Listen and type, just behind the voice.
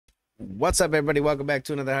What's up, everybody? Welcome back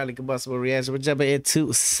to another highly combustible reaction. We're jumping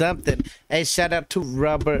into something. Hey, shout out to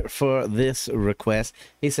Robert for this request.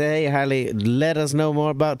 He said, hey, Harley, let us know more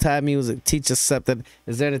about Thai music. Teach us something.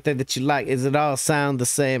 Is there anything that you like? Is it all sound the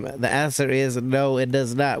same? The answer is no, it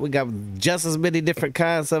does not. We got just as many different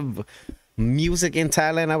kinds of music in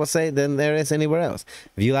Thailand, I would say, than there is anywhere else.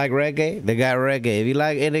 If you like reggae, they got reggae. If you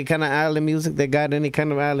like any kind of island music, they got any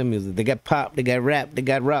kind of island music. They got pop, they got rap, they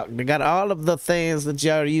got rock, they got all of the things that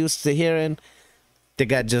y'all are used to hearing. They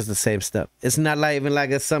got just the same stuff. It's not like even like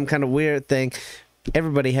it's some kind of weird thing.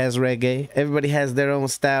 Everybody has reggae. Everybody has their own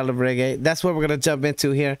style of reggae. That's what we're going to jump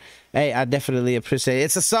into here. Hey, I definitely appreciate it.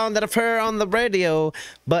 It's a song that I've heard on the radio,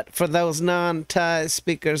 but for those non-Thai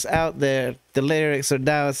speakers out there, the lyrics are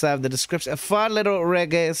down inside the description. A fun little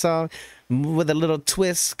reggae song with a little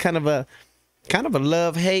twist, kind of a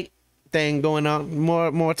love-hate thing going on,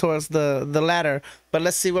 more towards the latter. But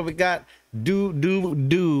let's see what we got. Do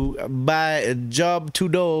by Job to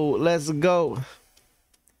Do. Let's go.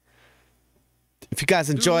 If you guys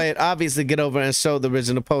enjoy it, obviously get over and show the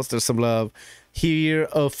original poster some love. Here,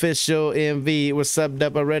 official MV, we're subbed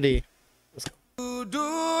up already. Let's go. Do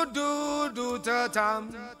เธอ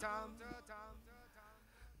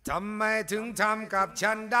ทำไมถึงทำกับ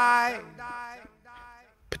ฉันได้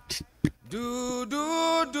ดู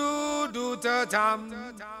เธอท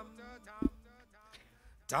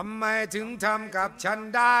ำไมถึงทำกับฉัน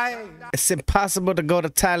ได้ It's impossible to go to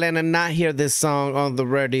Thailand and not hear this song on the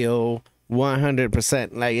radio.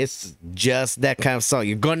 100%. Like, it's just that kind of song.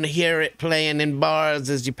 You're gonna hear it playing in bars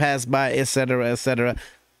as you pass by, etc., etc.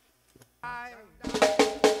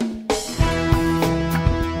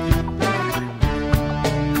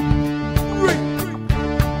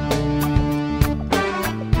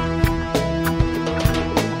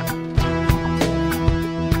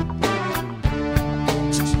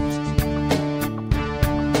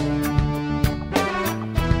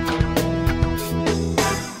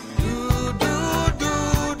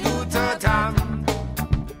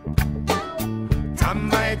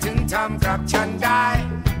ทำกับฉันได้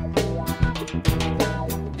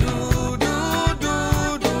ดู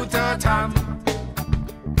เธอท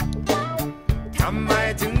ำไม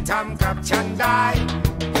ถึงทำกับฉันได้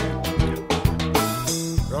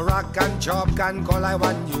เรารักกันชอบกันก็หลาย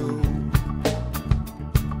วันอยู่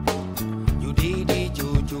ดี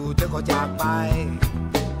จู่เธอก็จากไป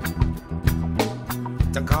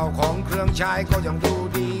ทั้งข้าวของเครื่องใช้ก็ยังดู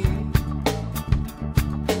ดี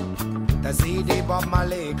แต่ CD Bob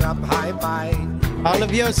Marley กลับหายไป All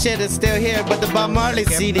of your shit is still here, but the Bob Marley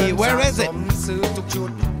CD, where is it? ซื้อทุกชุ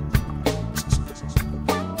ด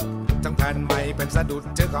ทั้งแผ่นใหม่เป็นสะดุด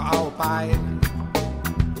เธอก็เอาไป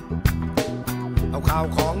เอาข่าว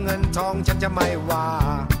ของเงินทองฉันจะไม่ว่า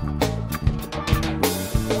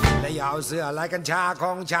และอย่าเอาเสื้อลายกัญชาข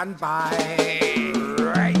องฉันไป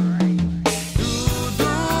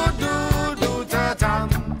ดูเธอทำ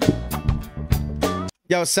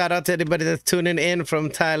Yo, shout out to anybody that's tuning in from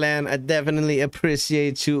Thailand. I definitely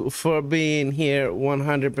appreciate you for being here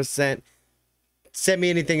 100%. Send me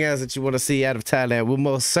anything else that you want to see out of Thailand. We'll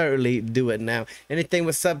most certainly do it now. Anything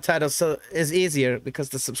with subtitles so is easier because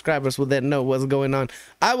the subscribers will then know what's going on.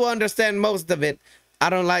 I will understand most of it. I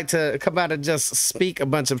don't like to come out and just speak a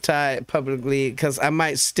bunch of Thai publicly because I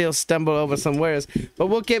might still stumble over some words. But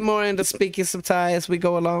we'll get more into speaking some Thai as we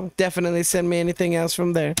go along. Definitely send me anything else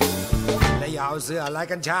from there. และอย่าเอาเสื้อลาย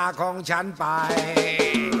กัญชาของฉันไป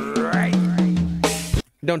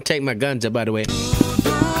Don't take my ganja, by the way.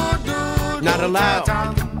 Not allowed.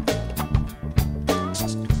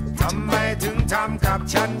 ทำไมถึงทำกับ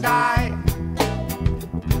ฉันได้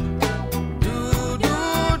ดู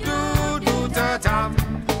เธอท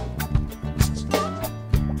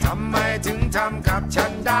ำไมถึงทำกับฉั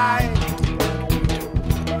นได้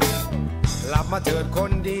กลับมาเถิดค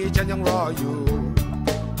นดีฉันยังรออยู่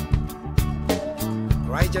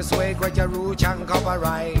ใครจะสวยใครจะรู้ช่างเขาอะไร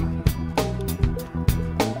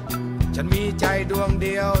ฉันมีใจดวงเ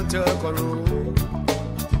ดียวเธอก็รู้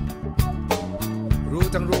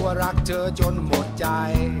ทั้งรู้ว่ารักเธอจนหมดใจ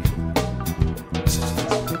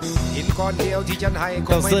หินก้อนเดียวที่ฉันให้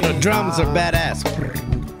ก็ไม่มี Those little drums are badass.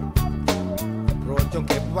 โปรดจง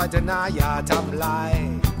เก็บไว้เถอะนะอย่าทำลาย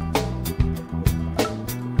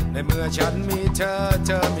ในเมื่อฉันมีเธอ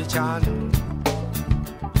มีฉัน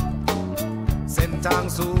เส้นทาง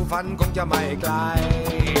สู่ฝันคงจะไม่ไกล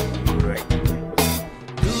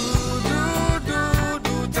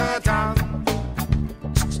ดูเธอ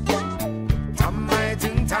ทำไมถึ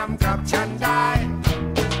งทำกับฉันได้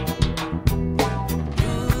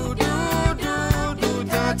ดู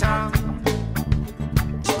เธอท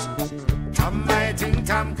ำไมถึง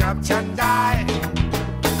ทำกับฉันได้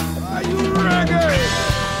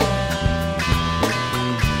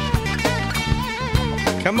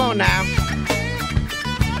Come on now.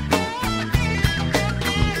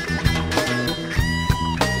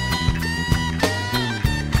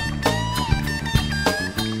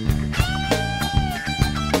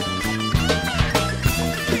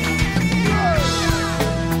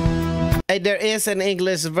 Hey, there is an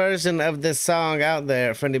English version of this song out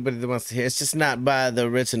there for anybody that wants to hear. It's just not by the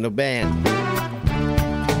original band.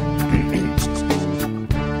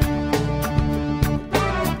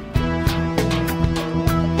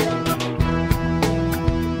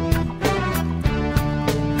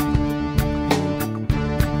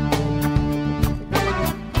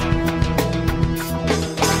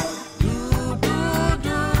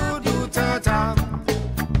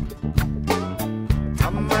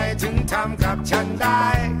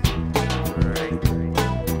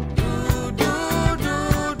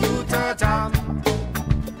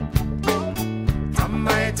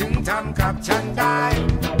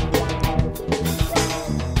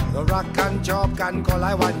ก็หล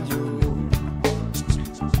ายวันอยู่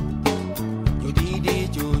ดี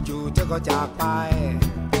ๆจู่ๆเธอก็จากไป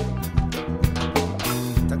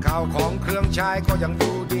แต่ข้าวของเครื่องใช้ก็ยัง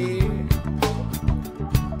ดูดี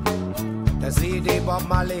แต่ซีดีบ๊อบ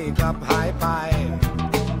มาลีกลับหายไป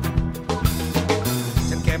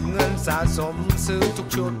ฉันเก็บเงินสะสมซื้อทุก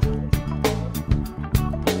ชุด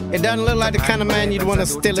It doesn't look like the kind of man you'd want to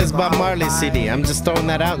steal his Bob Marley CD. I'm just throwing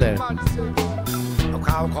that out there.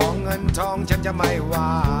 ข่าวของเงินทองฉันจะไม่ว่า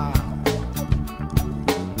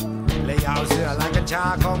เลยเอาเสื้อลายกัญชา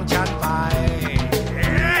ของฉันไป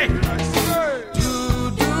ดู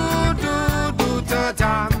เธอท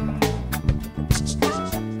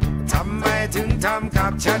ำไมถึงทำกั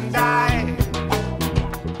บฉันได้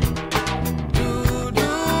ดู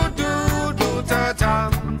เธอท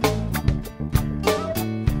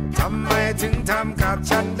ำไมถึงทำกับ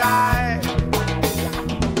ฉันได้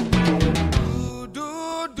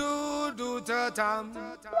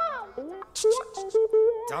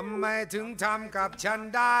ทำไมถึงทำกับฉัน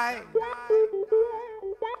ได้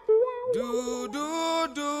ดู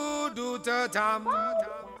เธอทำ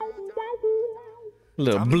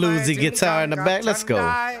Little bluesy guitar in the back. Let's go.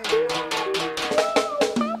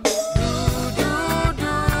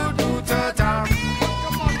 ดูเธอท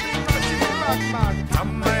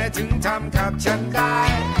ำไมถึงทำกับฉันได้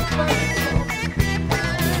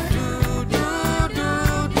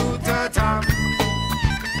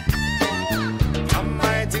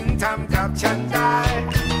ทำกับฉันได้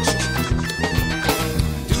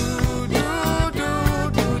ดู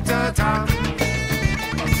เธอท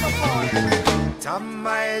ำไม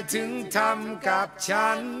ถึงทำกับฉั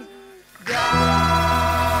นได้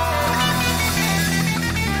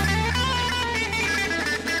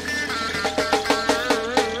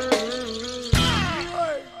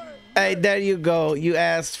Hey, there you go. You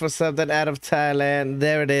asked for something out of Thailand.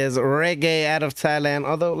 There it is. Reggae out of Thailand.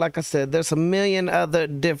 Although, like I said, there's a million other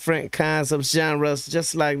different kinds of genres,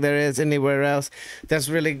 just like there is anywhere else. That's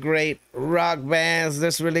really great. Rock bands,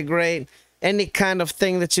 that's really great. Any kind of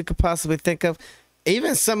thing that you could possibly think of.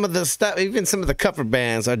 Even some of the stuff, even some of the cover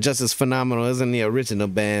bands are just as phenomenal as the original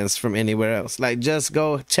bands from anywhere else. Like, just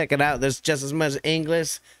go check it out. There's just as much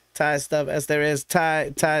English Thai stuff as there is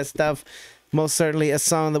Thai stuff. Most certainly a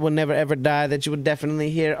song that will never ever die that you would definitely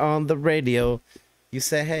hear on the radio. You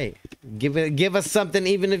say, hey, give us something,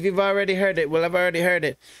 even if you've already heard it. Well, I've already heard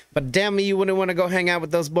it. But damn me, you wouldn't want to go hang out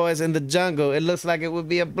with those boys in the jungle. It looks like it would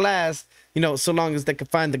be a blast, you know, so long as they could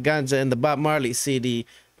find the ganja in the Bob Marley CD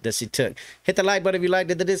that she took. Hit the like button if you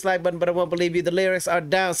liked it, the dislike button, but I won't believe you. The lyrics are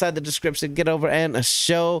down inside the description. Get over and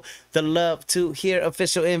show the love to here,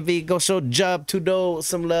 official MV. Go show Job to do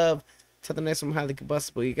some love. Till the next one, highly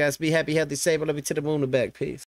combustible. You guys be happy, healthy, safe. I love you to the moon and back. Peace.